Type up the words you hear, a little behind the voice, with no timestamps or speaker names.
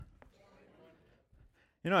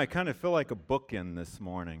I kind of feel like a bookend this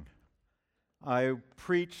morning. I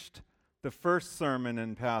preached the first sermon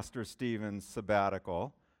in Pastor Stephen's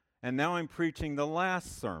sabbatical, and now I'm preaching the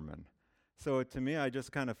last sermon. So to me, I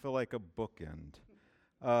just kind of feel like a bookend.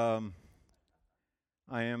 I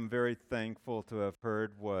am very thankful to have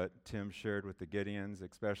heard what Tim shared with the Gideons,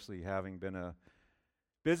 especially having been a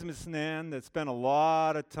businessman that spent a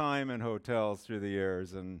lot of time in hotels through the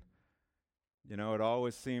years. And it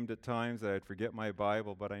always seemed at times that I'd forget my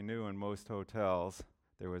Bible, but I knew in most hotels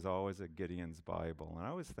there was always a Gideon's Bible. And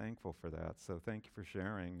I was thankful for that. So thank you for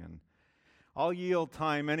sharing. And I'll yield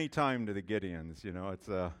time anytime to the Gideons. It's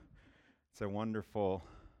a wonderful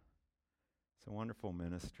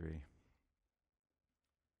ministry.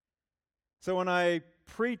 So when I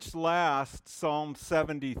preached last Psalm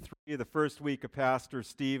 73, the first week of Pastor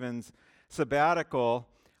Stephen's sabbatical,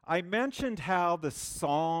 I mentioned how the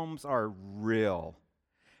Psalms are real,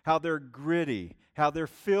 how they're gritty, how they're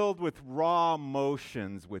filled with raw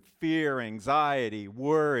emotions, with fear, anxiety,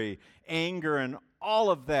 worry, anger, and all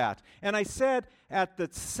of that. And I said at the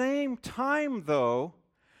same time, though,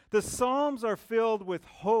 the Psalms are filled with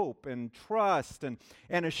hope and trust and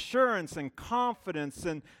assurance and confidence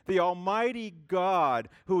in the Almighty God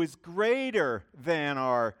who is greater than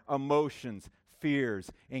our emotions,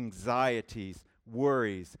 fears, anxieties,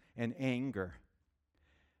 worries, and anger.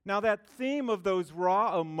 Now, that theme of those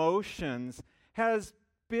raw emotions has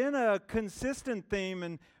been a consistent theme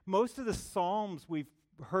in most of the Psalms we've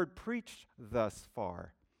heard preached thus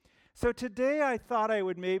far. So today I thought I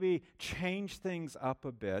would maybe change things up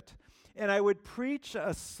a bit, and I would preach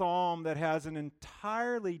a psalm that has an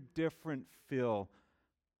entirely different feel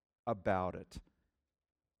about it.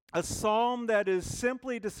 A psalm that is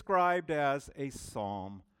simply described as a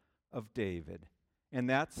psalm of David, and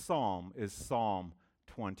that psalm is Psalm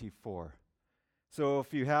 24. So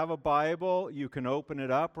if you have a Bible, you can open it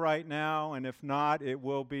up right now, and if not, it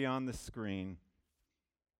will be on the screen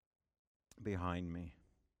behind me.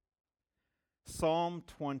 Psalm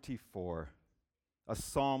 24, a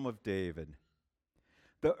psalm of David.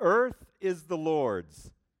 The earth is the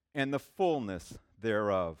Lord's, and the fullness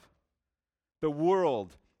thereof, the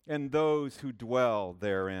world and those who dwell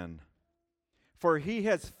therein. For he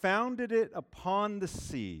has founded it upon the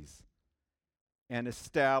seas and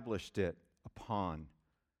established it upon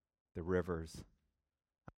the rivers.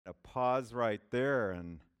 I'm going to pause right there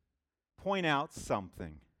and point out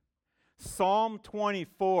something. Psalm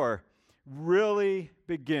 24 really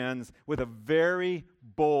begins with a very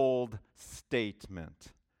bold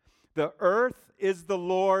statement. The earth is the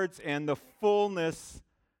Lord's and the fullness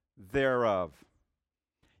thereof.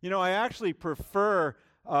 I actually prefer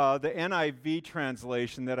the NIV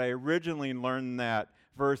translation that I originally learned that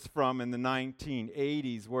verse from in the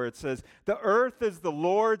 1980s, where it says, the earth is the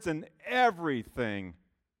Lord's and everything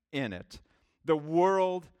in it, the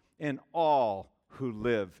world and all who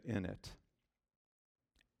live in it.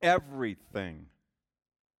 Everything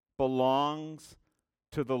belongs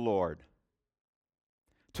to the Lord,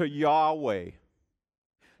 to Yahweh,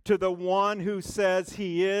 to the one who says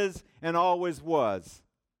he is and always was,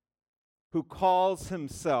 who calls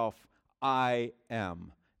himself I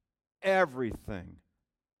am. Everything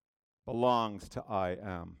belongs to I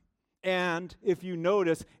am. And if you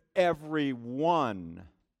notice, everyone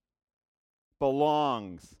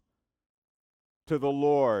belongs to the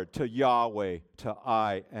Lord, to Yahweh, to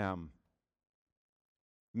I am.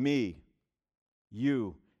 Me,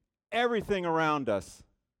 you, everything around us.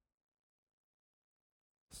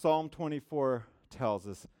 Psalm 24 tells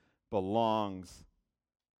us belongs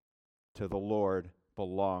to the Lord,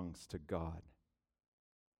 belongs to God.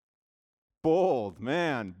 Bold,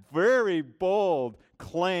 man, very bold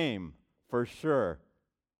claim for sure.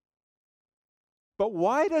 But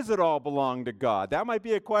why does it all belong to God? That might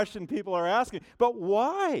be a question people are asking. But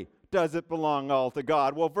why does it belong all to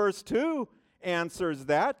God? Well, verse 2 answers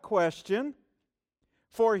that question.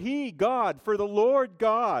 For the Lord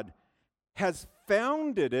God, has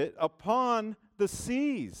founded it upon the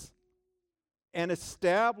seas and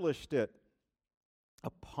established it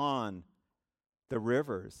upon the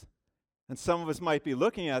rivers. And some of us might be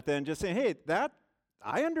looking at that and just saying, hey,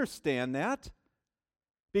 I understand that.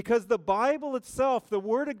 Because the Bible itself, the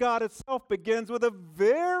Word of God itself, begins with a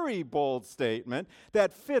very bold statement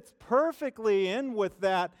that fits perfectly in with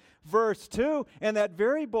that verse 2. And that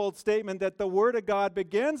very bold statement that the Word of God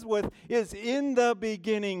begins with is, in the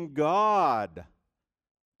beginning, God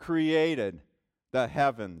created the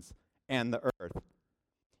heavens and the earth.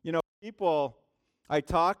 People, I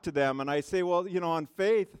talk to them and I say, well, on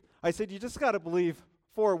faith, I said, you just got to believe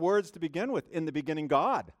 4 words to begin with. In the beginning,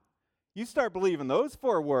 God. You start believing those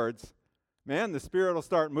 4 words, man, the Spirit will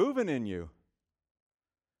start moving in you.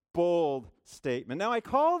 Bold statement. Now, I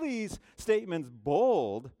call these statements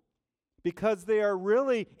bold because they are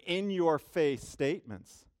really in-your-face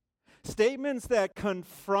statements. Statements that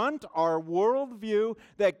confront our worldview,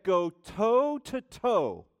 that go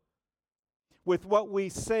toe-to-toe with what we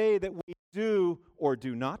say that we do or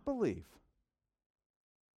do not believe.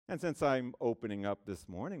 And since I'm opening up this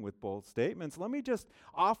morning with bold statements, let me just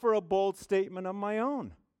offer a bold statement of my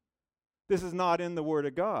own. This is not in the Word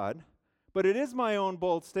of God, but it is my own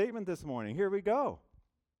bold statement this morning. Here we go.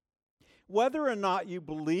 Whether or not you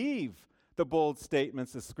believe the bold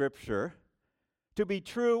statements of Scripture to be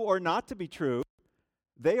true or not to be true,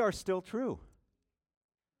 they are still true.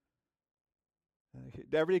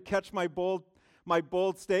 Did everybody catch my bold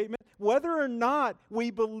statement? Whether or not we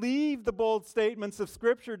believe the bold statements of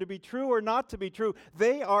Scripture to be true or not to be true,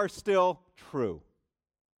 they are still true.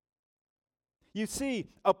 You see,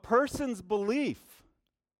 a person's belief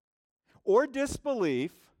or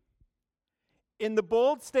disbelief in the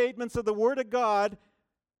bold statements of the Word of God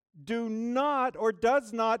do not or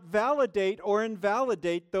does not validate or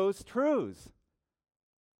invalidate those truths.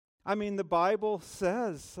 I mean, the Bible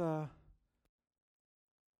says,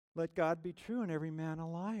 let God be true and every man a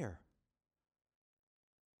liar.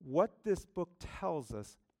 What this book tells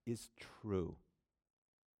us is true.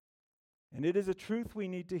 And it is a truth we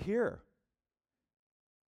need to hear.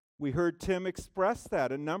 We heard Tim express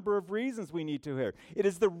that, a number of reasons we need to hear. It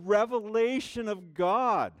is the revelation of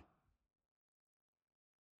God.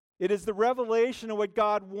 It is the revelation of what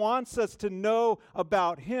God wants us to know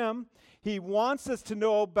about Him. He wants us to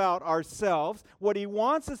know about ourselves, what He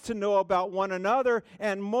wants us to know about one another,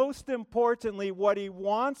 and most importantly, what He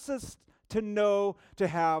wants us to know to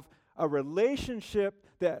have a relationship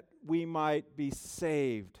that we might be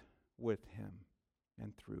saved with Him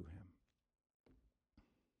and through Him.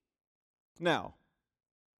 Now,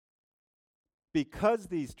 because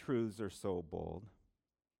these truths are so bold,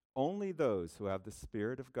 only those who have the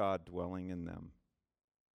Spirit of God dwelling in them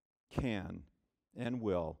can and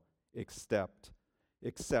will accept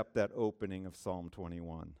that opening of Psalm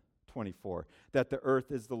 24, that the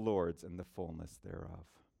earth is the Lord's and the fullness thereof.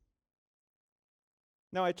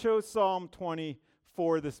 Now, I chose Psalm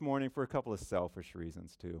 24 this morning for a couple of selfish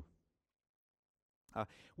reasons, too.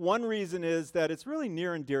 One reason is that it's really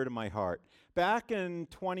near and dear to my heart. Back in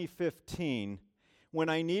 2015, when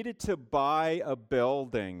I needed to buy a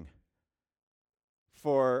building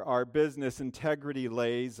for our business, Integrity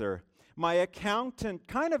Laser, my accountant,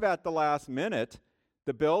 kind of at the last minute,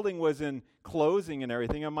 the building was in closing and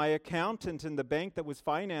everything, and my accountant in the bank that was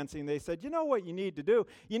financing, they said, you know what you need to do?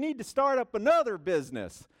 You need to start up another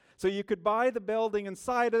business. So you could buy the building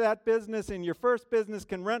inside of that business, and your first business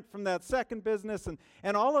can rent from that second business,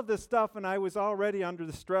 and all of this stuff, and I was already under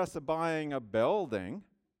the stress of buying a building.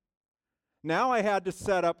 Now I had to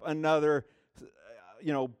set up another,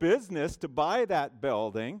 business to buy that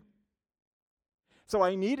building. So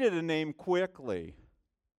I needed a name quickly.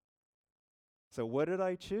 So what did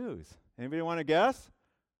I choose? Anybody want to guess?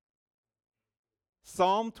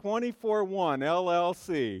 Psalm 24:1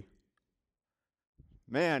 LLC.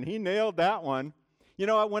 Man, he nailed that one. You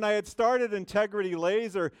know, when I had started Integrity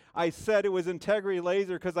Laser, I said it was Integrity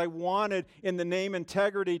Laser because I wanted in the name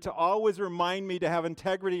integrity to always remind me to have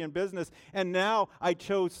integrity in business. And now I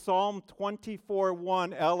chose Psalm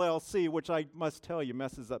 24:1 LLC, which I must tell you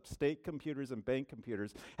messes up state computers and bank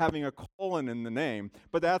computers, having a colon in the name.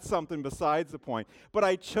 But that's something besides the point. But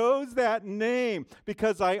I chose that name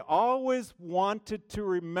because I always wanted to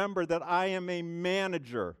remember that I am a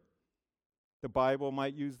manager. The Bible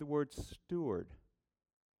might use the word steward.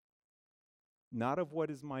 Not of what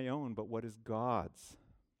is my own, but what is God's.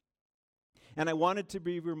 And I wanted to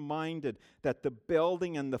be reminded that the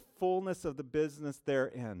building and the fullness of the business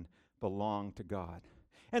therein belong to God.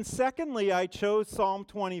 And secondly, I chose Psalm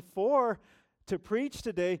 24 to preach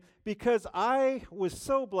today because I was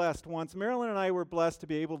so blessed once. Marilyn and I were blessed to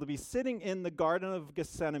be able to be sitting in the Garden of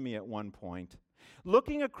Gethsemane at one point,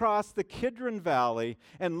 looking across the Kidron Valley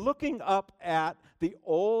and looking up at the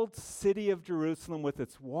old city of Jerusalem with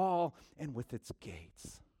its wall and with its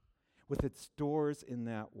gates, with its doors in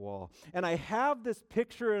that wall. And I have this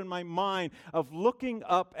picture in my mind of looking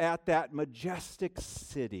up at that majestic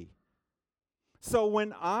city. So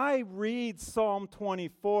when I read Psalm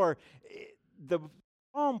 24, the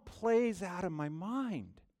psalm plays out of my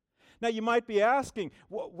mind. Now you might be asking,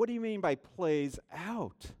 what do you mean by plays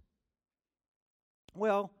out?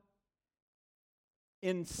 Well,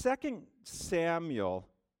 in 2 Samuel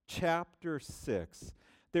chapter 6,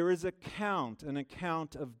 there is an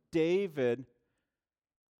account of David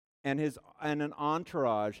and an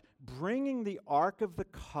entourage bringing the Ark of the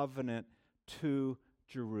Covenant to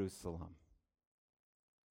Jerusalem.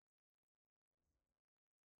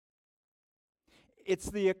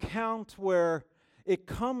 It's the account where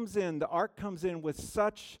the ark comes in with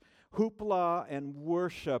such hoopla and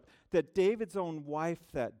worship that David's own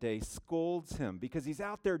wife that day scolds him because he's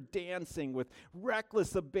out there dancing with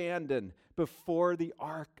reckless abandon before the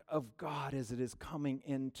ark of God as it is coming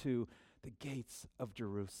into the gates of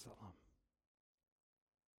Jerusalem.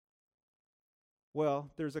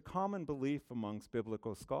 Well, there's a common belief amongst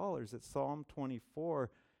biblical scholars that Psalm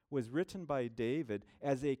 24 was written by David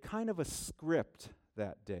as a kind of a script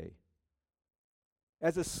that day.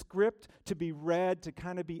 As a script to be read, to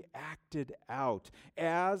kind of be acted out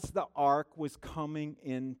as the ark was coming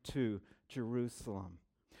into Jerusalem.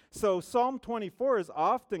 So Psalm 24 is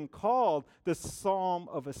often called the Psalm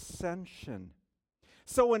of Ascension.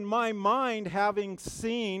 So in my mind, having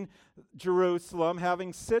seen Jerusalem,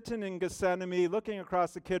 having sitten in Gethsemane, looking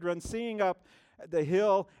across the Kidron, seeing up the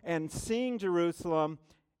hill and seeing Jerusalem,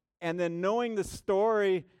 and then knowing the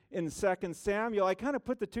story in 2 Samuel, I kind of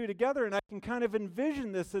put the two together and I can kind of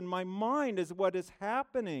envision this in my mind as what is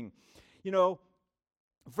happening. You know,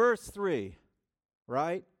 verse 3,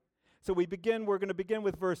 right? So we're going to begin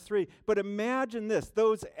with verse 3. But imagine this,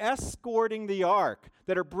 those escorting the ark,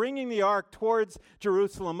 that are bringing the ark towards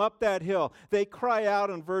Jerusalem up that hill, they cry out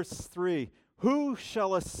in verse 3, "Who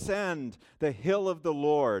shall ascend the hill of the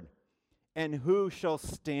Lord? And who shall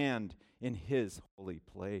stand in his holy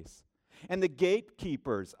place?" And the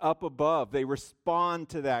gatekeepers up above, they respond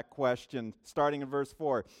to that question, starting in verse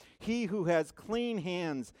 4. "He who has clean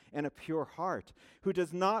hands and a pure heart, who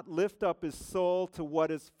does not lift up his soul to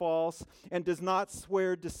what is false, and does not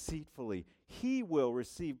swear deceitfully, he will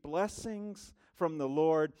receive blessings from the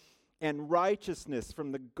Lord and righteousness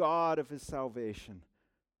from the God of his salvation.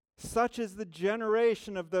 Such is the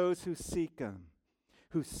generation of those who seek him,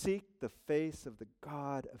 who seek the face of the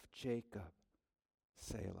God of Jacob."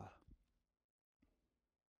 Selah.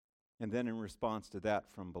 And then in response to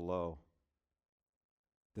that from below,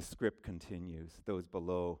 the script continues. Those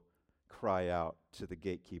below cry out to the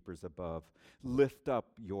gatekeepers above, "Lift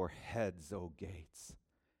up your heads, O gates,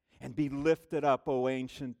 and be lifted up, O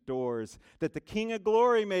ancient doors, that the King of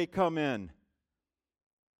glory may come in."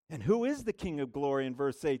 And who is the King of glory? In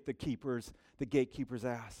verse 8, the gatekeepers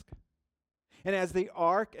ask. And as the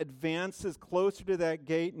ark advances closer to that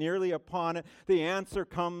gate, nearly upon it, the answer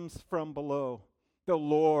comes from below. "The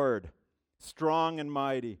Lord, strong and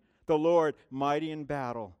mighty, the Lord, mighty in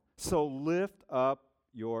battle. So lift up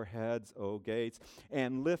your heads, O gates,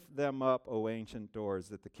 and lift them up, O ancient doors,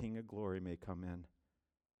 that the King of glory may come in."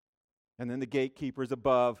 And then the gatekeepers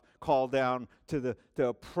above call down to the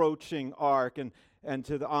approaching ark and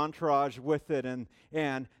to the entourage with it.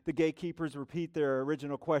 And the gatekeepers repeat their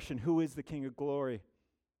original question, "Who is the King of glory?"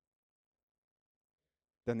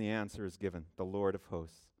 Then the answer is given, "The Lord of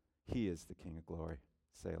hosts. He is the King of glory."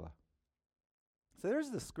 Selah. So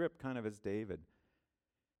there's the script kind of as David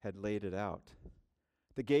had laid it out.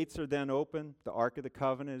 The gates are then open, the Ark of the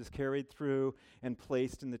Covenant is carried through and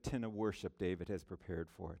placed in the tent of worship David has prepared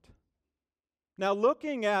for it. Now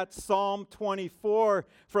looking at Psalm 24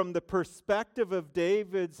 from the perspective of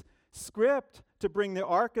David's script to bring the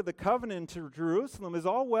Ark of the Covenant to Jerusalem is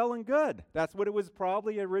all well and good. That's what it was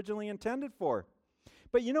probably originally intended for.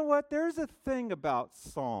 But you know what? There's a thing about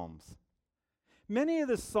Psalms. Many of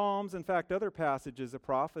the Psalms, in fact, other passages of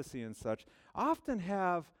prophecy and such, often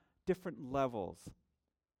have different levels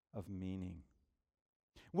of meaning.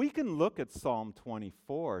 We can look at Psalm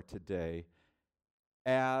 24 today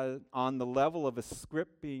on the level of a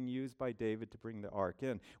script being used by David to bring the ark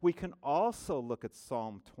in. We can also look at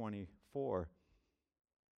Psalm 24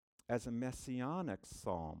 as a messianic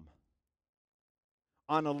psalm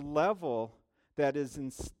on a level that is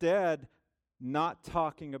instead not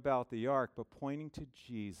talking about the ark, but pointing to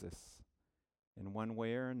Jesus in one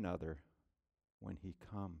way or another when he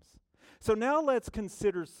comes. So now let's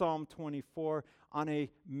consider Psalm 24 on a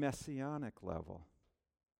messianic level.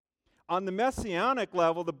 On the messianic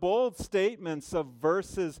level, the bold statements of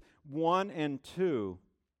verses 1 and 2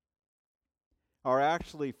 are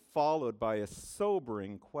actually followed by a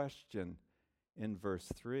sobering question in verse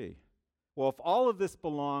 3. Well, if all of this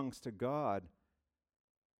belongs to God,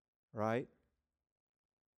 right?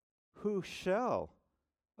 Who shall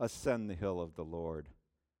ascend the hill of the Lord?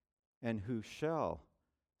 And who shall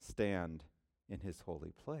stand in his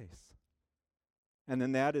holy place? And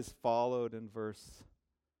then that is followed in verse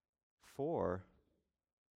 4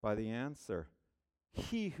 by the answer.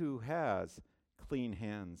 He who has clean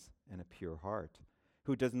hands and a pure heart,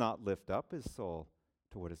 who does not lift up his soul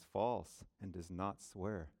to what is false and does not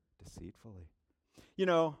swear deceitfully. You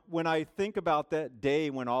know, when I think about that day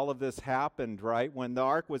when all of this happened, right, when the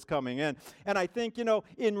ark was coming in, and I think,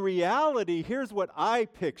 in reality, here's what I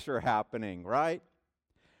picture happening, right?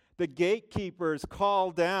 The gatekeepers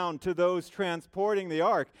call down to those transporting the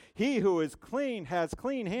ark, "He who is clean has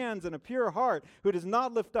clean hands and a pure heart, who does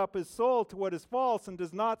not lift up his soul to what is false and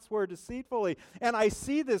does not swear deceitfully." And I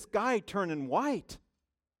see this guy turning white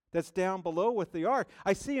that's down below with the ark.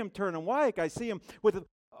 I see him turning white. I see him with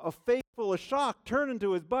a face full of shock turning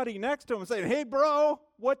to his buddy next to him and saying, "Hey, bro,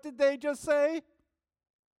 what did they just say?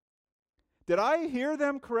 Did I hear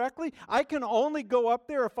them correctly? I can only go up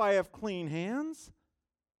there if I have clean hands,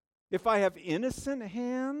 if I have innocent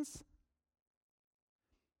hands,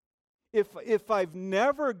 if I've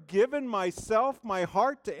never given myself, my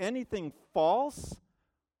heart to anything false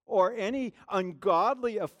or any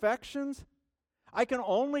ungodly affections. I can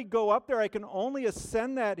only go up there, I can only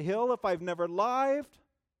ascend that hill if I've never lied."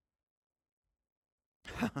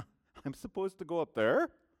 I'm supposed to go up there?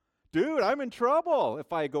 Dude, I'm in trouble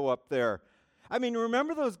if I go up there. I mean,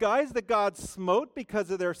 remember those guys that God smote because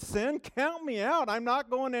of their sin? Count me out. I'm not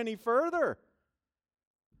going any further.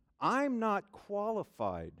 I'm not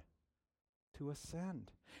qualified to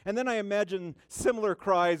ascend. And then I imagine similar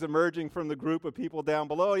cries emerging from the group of people down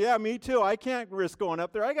below. "Yeah, me too. I can't risk going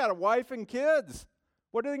up there. I got a wife and kids.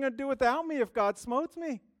 What are they going to do without me if God smites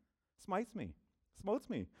me? Smotes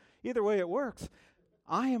me. Either way it works.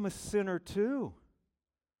 I am a sinner too."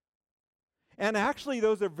 And actually,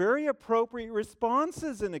 those are very appropriate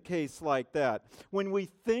responses in a case like that. When we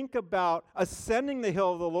think about ascending the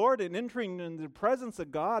hill of the Lord and entering into the presence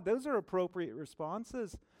of God, those are appropriate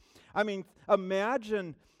responses. I mean,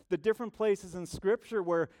 imagine the different places in Scripture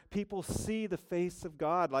where people see the face of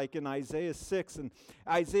God, like in Isaiah 6. And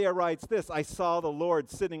Isaiah writes this, "I saw the Lord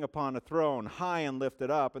sitting upon a throne, high and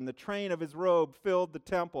lifted up, and the train of his robe filled the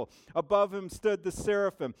temple. Above him stood the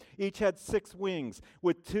seraphim. Each had 6 wings.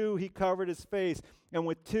 With 2 he covered his face, and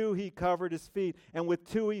with 2 he covered his feet, and with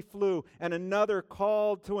 2 he flew. And another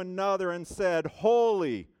called to another and said,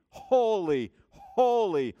 'Holy, holy,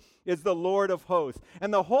 holy is the Lord of hosts,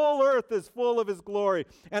 and the whole earth is full of his glory.'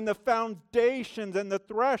 And the foundations and the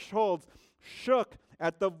thresholds shook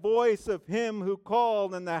at the voice of him who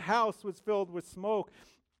called, and the house was filled with smoke.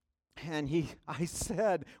 And I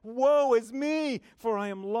said, 'Woe is me, for I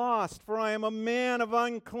am lost, for I am a man of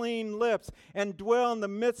unclean lips, and dwell in the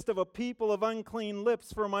midst of a people of unclean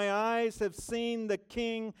lips, for my eyes have seen the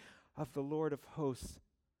King of the Lord of hosts.'"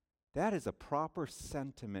 That is a proper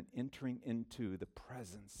sentiment entering into the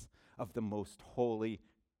presence of the most holy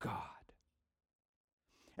God.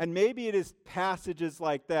 And maybe it is passages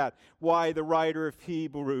like that why the writer of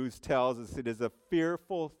Hebrews tells us it is a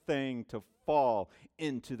fearful thing to fall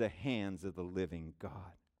into the hands of the living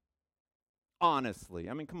God. Honestly,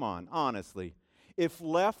 I mean, come on, honestly. If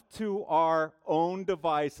left to our own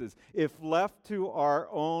devices, if left to our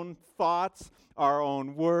own thoughts, our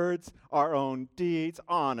own words, our own deeds,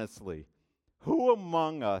 honestly, who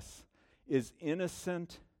among us is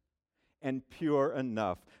innocent and pure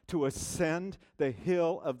enough to ascend the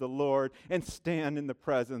hill of the Lord and stand in the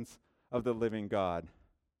presence of the living God?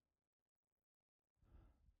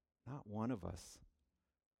 Not one of us.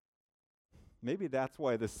 Maybe that's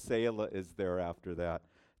why the Selah is there after that,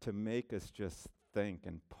 to make us just think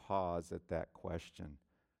and pause at that question.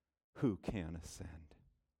 Who can ascend?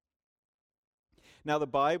 Now, the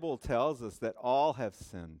Bible tells us that all have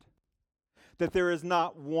sinned, that there is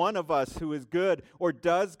not one of us who is good or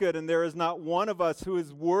does good, and there is not one of us who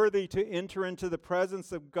is worthy to enter into the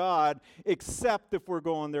presence of God, except if we're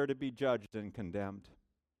going there to be judged and condemned.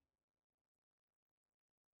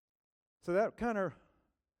 So that kind of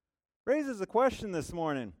raises a question this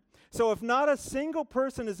morning. So if not a single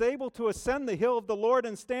person is able to ascend the hill of the Lord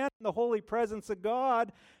and stand in the holy presence of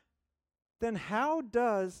God, then how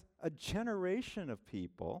does a generation of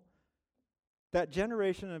people, that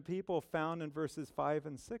generation of people found in verses 5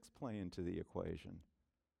 and 6, play into the equation?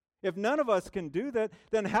 If none of us can do that,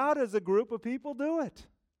 then how does a group of people do it?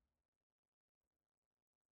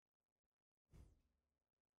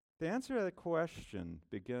 The answer to that question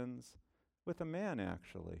begins with a man,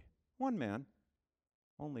 actually. One man.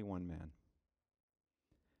 Only one man.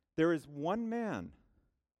 There is one man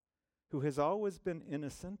who has always been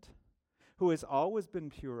innocent, who has always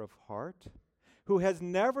been pure of heart, who has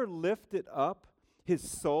never lifted up his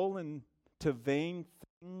soul into vain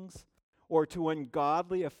things or to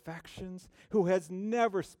ungodly affections, who has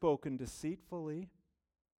never spoken deceitfully.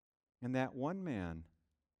 And that one man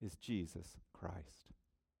is Jesus Christ.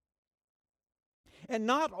 And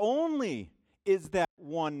not only is that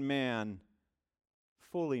one man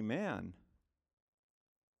fully man,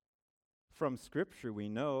 from Scripture we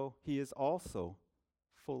know he is also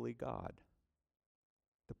fully God,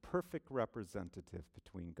 the perfect representative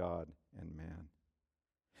between God and man.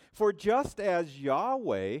 For just as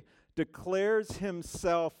Yahweh declares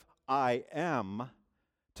himself, I am,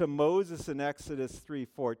 to Moses in Exodus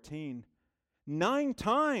 3:14, 9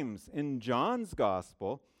 times in John's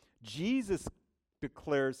Gospel, Jesus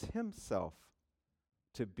declares himself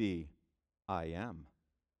to be I am,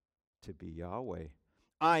 to be Yahweh.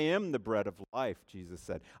 I am the bread of life, Jesus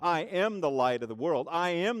said. I am the light of the world. I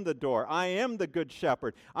am the door. I am the good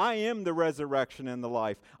shepherd. I am the resurrection and the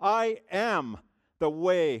life. I am the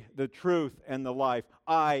way, the truth, and the life.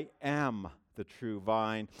 I am the true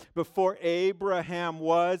vine. Before Abraham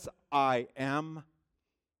was, I am.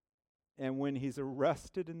 And when he's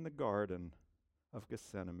arrested in the Garden of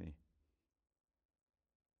Gethsemane,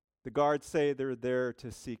 the guards say they're there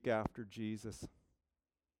to seek after Jesus.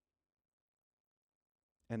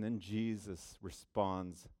 And then Jesus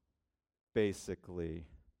responds basically,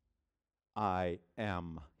 I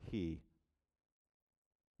am he.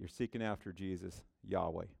 You're seeking after Jesus,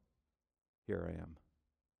 Yahweh. Here I am.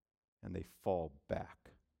 And they fall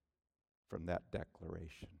back from that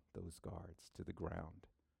declaration, those guards, to the ground.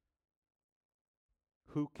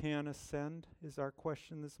 Who can ascend is our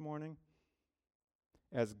question this morning.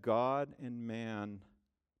 As God and man,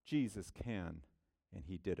 Jesus can, and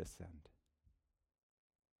he did ascend.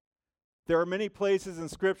 There are many places in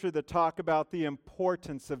Scripture that talk about the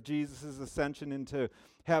importance of Jesus' ascension into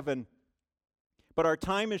heaven. But our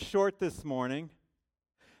time is short this morning,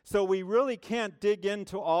 so we really can't dig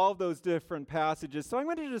into all those different passages. So I'm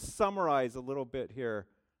going to just summarize a little bit here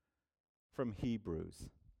from Hebrews.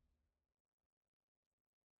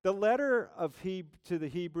 The letter to the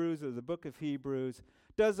Hebrews, or the book of Hebrews,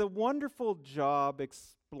 does a wonderful job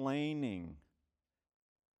explaining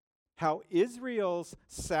how Israel's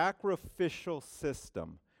sacrificial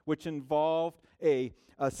system, which involved a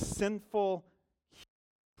sinful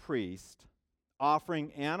priest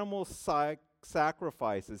offering animal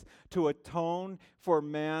sacrifices to atone for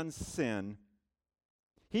man's sin,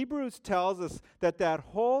 Hebrews tells us that that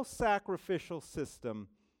whole sacrificial system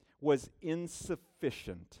was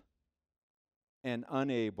insufficient and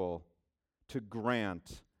unable to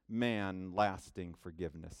grant man lasting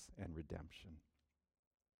forgiveness and redemption.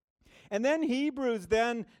 And then Hebrews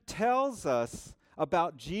then tells us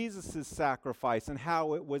about Jesus' sacrifice and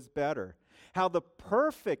how it was better. How the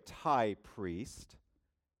perfect high priest,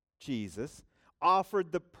 Jesus,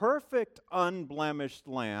 offered the perfect unblemished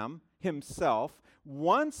lamb himself.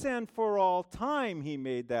 Once and for all time he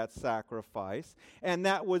made that sacrifice, and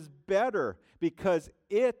that was better because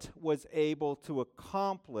it was able to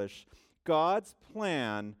accomplish God's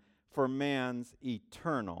plan for man's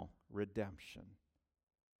eternal redemption.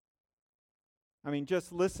 I mean,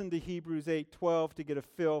 just listen to Hebrews 8:12 to get a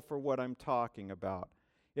feel for what I'm talking about.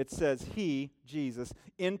 It says, he, Jesus,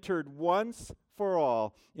 entered once for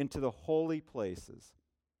all into the holy places,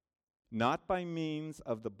 not by means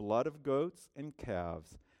of the blood of goats and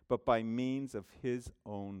calves, but by means of his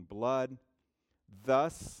own blood,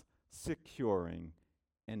 thus securing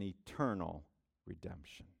an eternal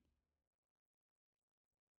redemption.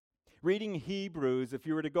 Reading Hebrews, if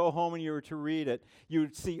you were to go home and you were to read it, you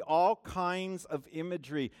would see all kinds of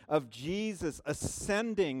imagery of Jesus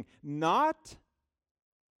ascending, not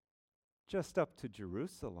just up to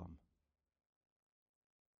Jerusalem,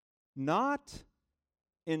 not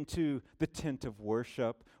into the tent of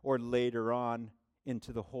worship, or later on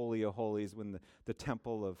into the Holy of Holies when the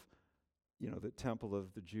temple of, the temple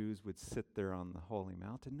of the Jews would sit there on the holy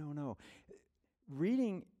mountain. No.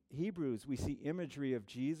 Reading Hebrews, we see imagery of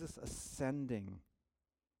Jesus ascending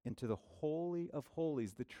into the Holy of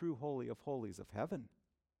Holies, the true Holy of Holies of heaven.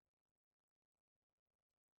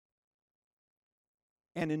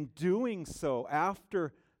 And in doing so,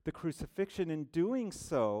 after the crucifixion, in doing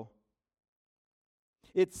so,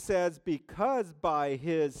 it says, because by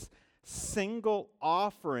his single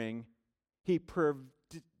offering, he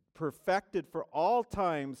perfected for all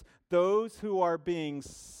times those who are being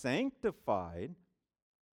sanctified,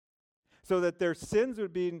 so that their sins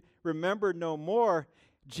would be remembered no more,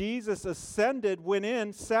 Jesus ascended, went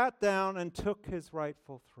in, sat down, and took his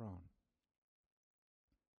rightful throne.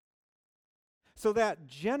 So that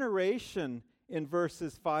generation in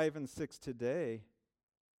verses 5 and 6 today,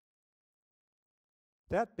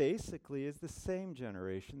 that basically is the same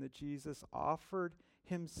generation that Jesus offered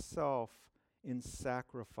himself in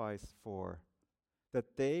sacrifice for,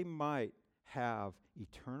 that they might have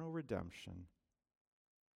eternal redemption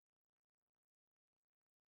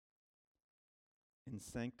in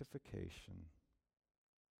sanctification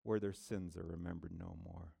where their sins are remembered no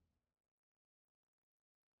more.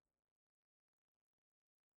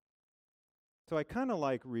 So I kind of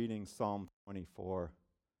like reading Psalm 24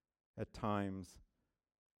 at times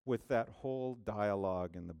with that whole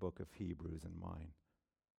dialogue in the book of Hebrews in mind.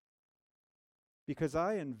 Because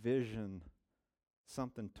I envision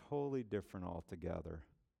something totally different altogether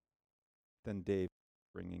than David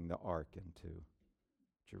bringing the ark into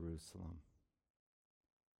Jerusalem.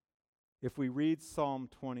 If we read Psalm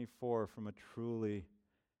 24 from a truly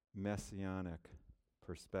messianic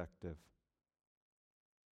perspective,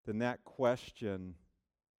 then that question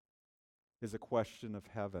is a question of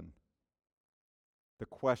heaven. The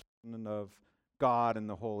question of God in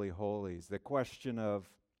the Holy Holies. The question of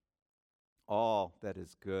all that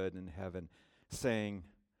is good in heaven, saying,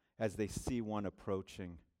 as they see one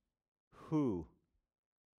approaching, who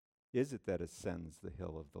is it that ascends the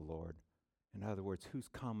hill of the Lord? In other words, who's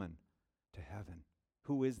coming to heaven?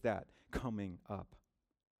 Who is that coming up?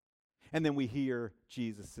 And then we hear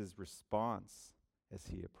Jesus' response as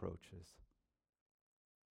he approaches.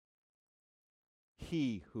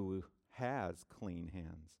 He who has clean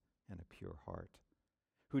hands and a pure heart,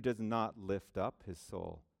 who does not lift up his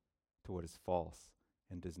soul to what is false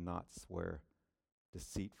and does not swear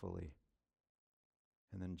deceitfully.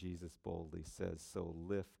 And then Jesus boldly says, so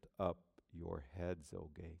lift up your heads, O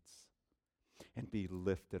gates, and be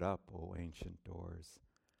lifted up, O ancient doors,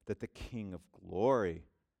 that the King of glory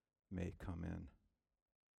may come in.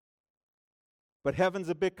 But heaven's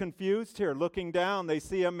a bit confused here. Looking down, they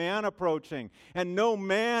see a man approaching, and no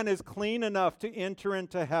man is clean enough to enter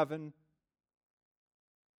into heaven.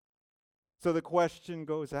 So the question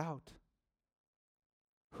goes out.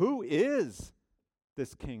 Who is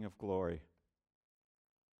this King of glory?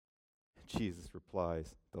 Jesus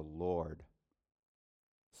replies, the Lord,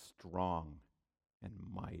 strong and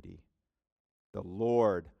mighty. The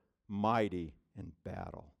Lord, mighty in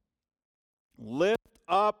battle. Lift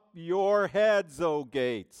up your heads, O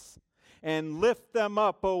gates, and lift them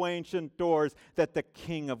up, O ancient doors, that the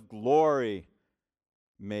King of glory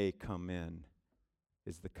may come in,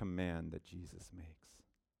 is the command that Jesus makes.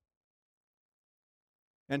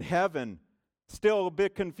 And heaven, still a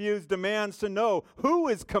bit confused, demands to know who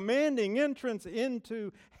is commanding entrance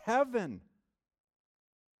into heaven.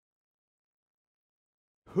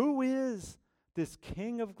 Who is this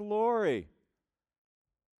King of glory?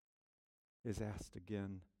 Is asked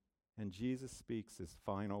again, and Jesus speaks his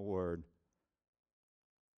final word.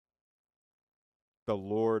 The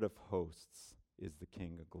Lord of hosts is the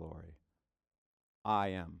King of glory. I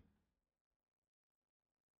am.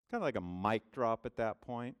 Kind of like a mic drop at that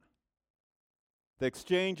point. The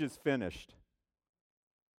exchange is finished.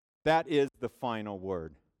 That is the final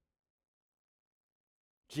word.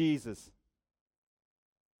 Jesus,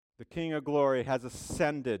 the King of glory, has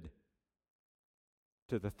ascended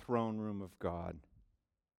to the throne room of God.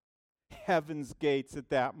 Heaven's gates at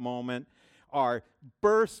that moment are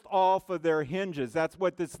burst off of their hinges. That's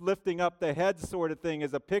what this lifting up the head sort of thing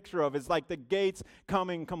is a picture of. It's like the gates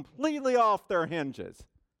coming completely off their hinges.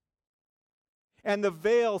 And the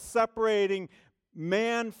veil separating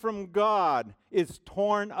man from God is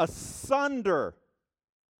torn asunder.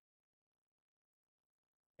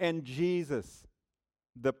 And Jesus,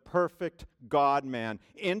 the perfect God-man,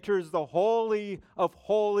 enters the Holy of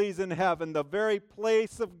Holies in heaven, the very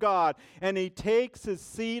place of God, and he takes his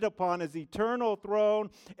seat upon his eternal throne,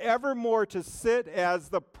 evermore to sit as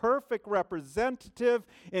the perfect representative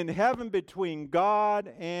in heaven between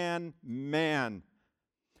God and man,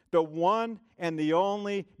 the one and the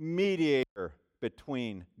only mediator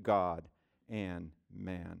between God and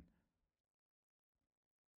man.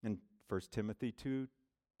 And 1 Timothy 2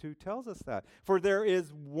 tells us that. For there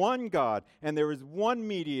is one God, and there is one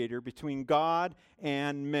mediator between God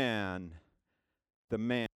and man, the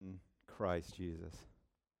man, Christ Jesus.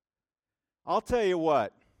 I'll tell you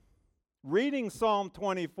what, reading Psalm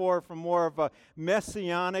 24 from more of a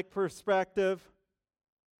messianic perspective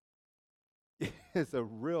is a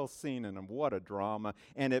real scene, and what a drama,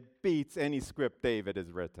 and it beats any script David has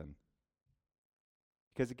written.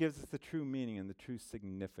 Because it gives us the true meaning and the true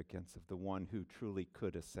significance of the one who truly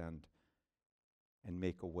could ascend and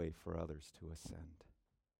make a way for others to ascend.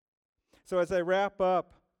 So as I wrap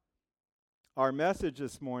up our message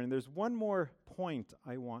this morning, there's one more point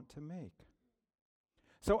I want to make.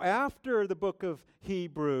 So after the book of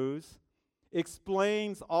Hebrews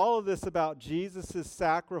explains all of this about Jesus'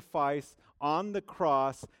 sacrifice on the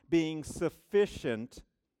cross being sufficient,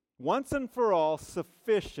 once and for all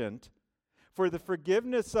sufficient, for the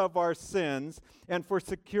forgiveness of our sins and for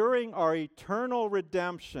securing our eternal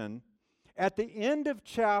redemption, at the end of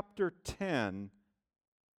chapter 10,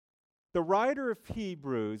 The writer of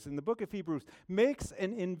Hebrews, in the book of Hebrews, makes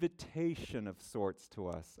an invitation of sorts to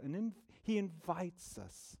us, and he invites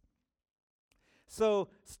us. So,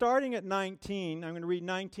 starting at 19, I'm going to read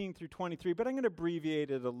 19 through 23, but I'm going to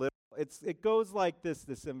abbreviate it a little. It goes like this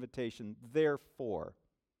invitation, therefore.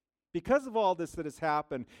 Because of all this that has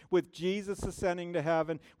happened, with Jesus ascending to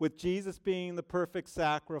heaven, with Jesus being the perfect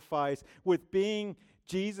sacrifice, with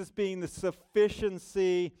Jesus being the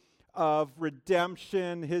sufficiency of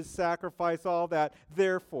redemption, his sacrifice, all that,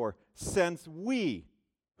 therefore, since we,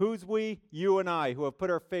 who's we? You and I, who have put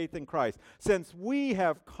our faith in Christ, since we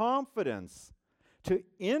have confidence to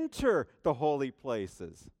enter the holy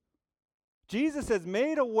places. Jesus has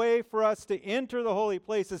made a way for us to enter the holy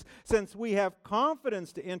places, since we have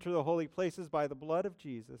confidence to enter the holy places by the blood of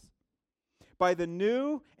Jesus, by the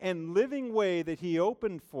new and living way that he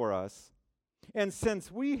opened for us, and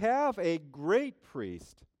since we have a great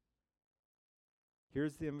priest.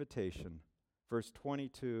 Here's the invitation. Verse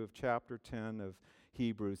 22 of chapter 10 of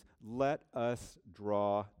Hebrews, let us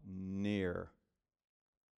draw near.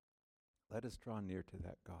 Let us draw near to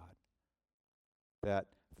that God, that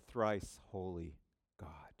thrice holy God.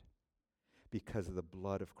 Because of the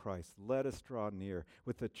blood of Christ, let us draw near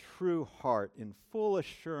with a true heart in full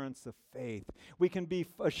assurance of faith. We can be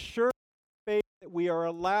assured of faith that we are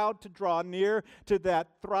allowed to draw near to that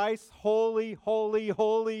thrice holy, holy,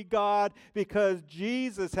 holy God because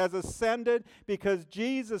Jesus has ascended, because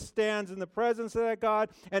Jesus stands in the presence of that God,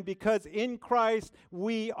 and because in Christ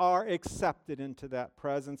we are accepted into that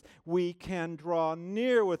presence. We can draw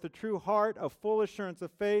near with a true heart of full assurance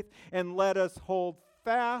of faith, and let us hold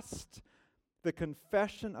fast the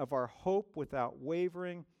confession of our hope without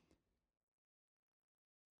wavering,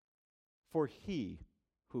 for he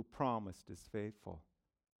who promised is faithful.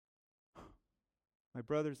 My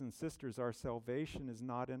brothers and sisters, our salvation is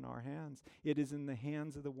not in our hands. It is in the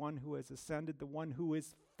hands of the one who has ascended, the one who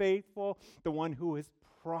is faithful, the one who has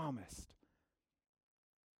promised.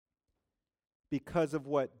 Because of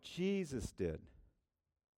what Jesus did.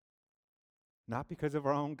 Not because of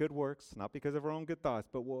our own good works, not because of our own good thoughts,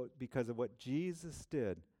 but because of what Jesus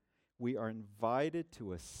did, we are invited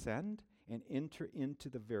to ascend and enter into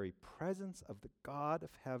the very presence of the God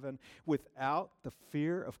of heaven without the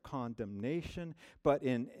fear of condemnation, but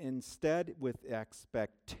instead with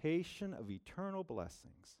expectation of eternal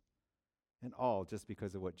blessings. And all just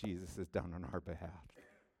because of what Jesus has done on our behalf.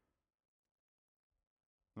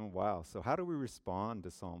 Oh, wow. So how do we respond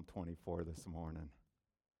to Psalm 24 this morning?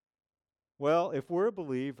 Well, if we're a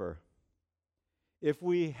believer, if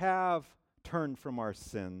we have turned from our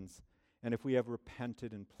sins, and if we have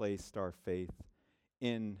repented and placed our faith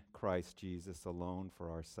in Christ Jesus alone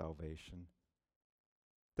for our salvation,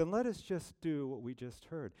 then let us just do what we just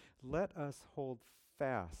heard. Let us hold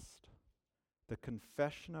fast the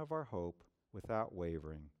confession of our hope without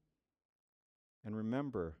wavering. And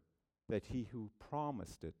remember that he who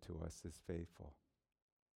promised it to us is faithful.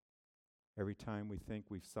 Every time we think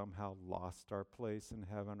we've somehow lost our place in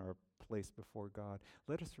heaven, our place before God,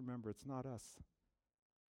 let us remember it's not us.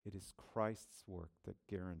 It is Christ's work that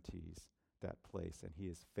guarantees that place, and he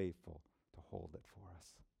is faithful to hold it for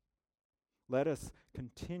us. Let us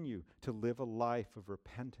continue to live a life of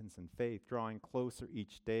repentance and faith, drawing closer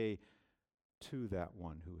each day to that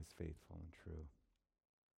one who is faithful and true.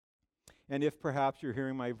 And if perhaps you're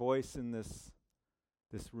hearing my voice in this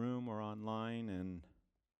room or online, and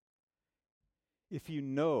if you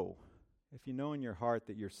know in your heart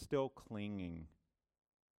that you're still clinging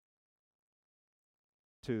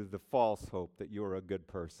to the false hope that you're a good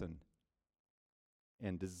person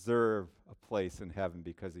and deserve a place in heaven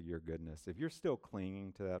because of your goodness, if you're still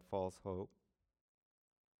clinging to that false hope,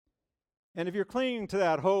 and if you're clinging to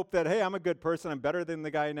that hope that, hey, I'm a good person, I'm better than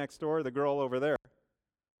the guy next door, the girl over there,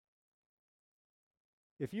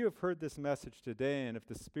 if you have heard this message today and if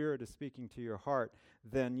the Spirit is speaking to your heart,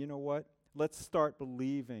 then you know what? Let's start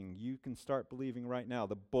believing. You can start believing right now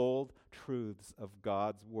the bold truths of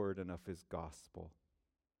God's word and of his gospel.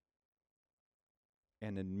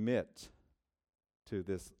 And admit to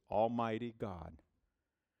this almighty God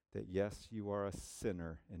that yes, you are a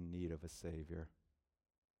sinner in need of a Savior.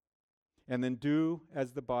 And then do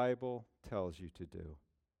as the Bible tells you to do,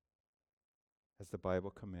 as the Bible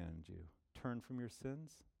commands you. Turn from your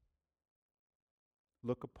sins.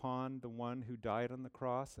 Look upon the one who died on the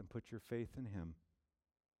cross and put your faith in him,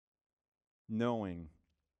 knowing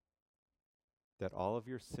that all of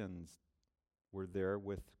your sins were there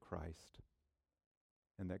with Christ,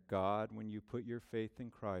 and that God, when you put your faith in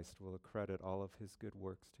Christ, will accredit all of his good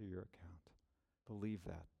works to your account. Believe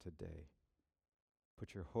that today.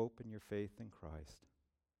 Put your hope and your faith in Christ.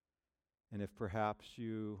 And if perhaps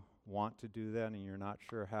you want to do that and you're not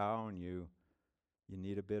sure how and you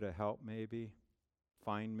need a bit of help maybe,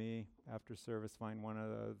 find me after service, find one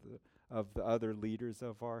of the other leaders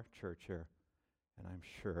of our church here, and I'm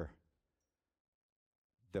sure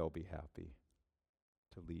they'll be happy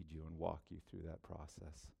to lead you and walk you through that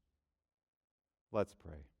process. Let's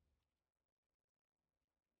pray.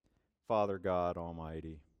 Father God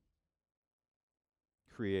Almighty,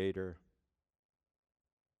 Creator,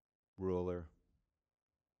 Ruler,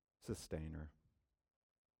 Sustainer,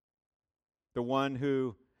 the one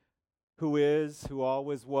who is, who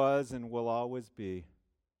always was, and will always be,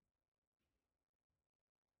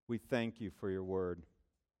 we thank you for your word.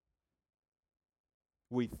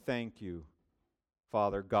 We thank you,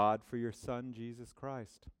 Father God, for your Son, Jesus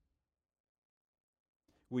Christ.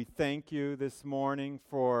 We thank you this morning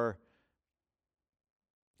for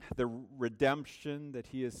the redemption that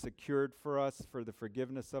he has secured for us, for the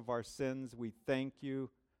forgiveness of our sins. We thank you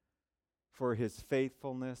for his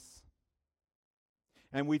faithfulness.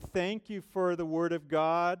 And we thank you for the Word of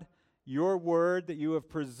God, your Word that you have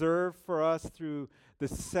preserved for us through the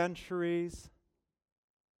centuries,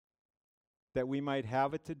 that we might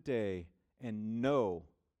have it today and know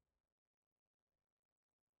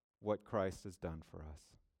what Christ has done for us.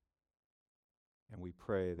 And we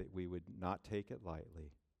pray that we would not take it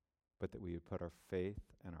lightly, but that we would put our faith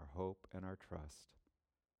and our hope and our trust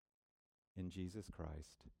in Jesus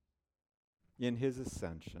Christ, in his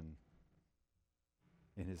ascension,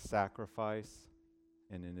 in his sacrifice,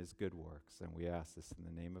 and in his good works. And we ask this in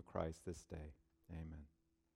the name of Christ this day. Amen.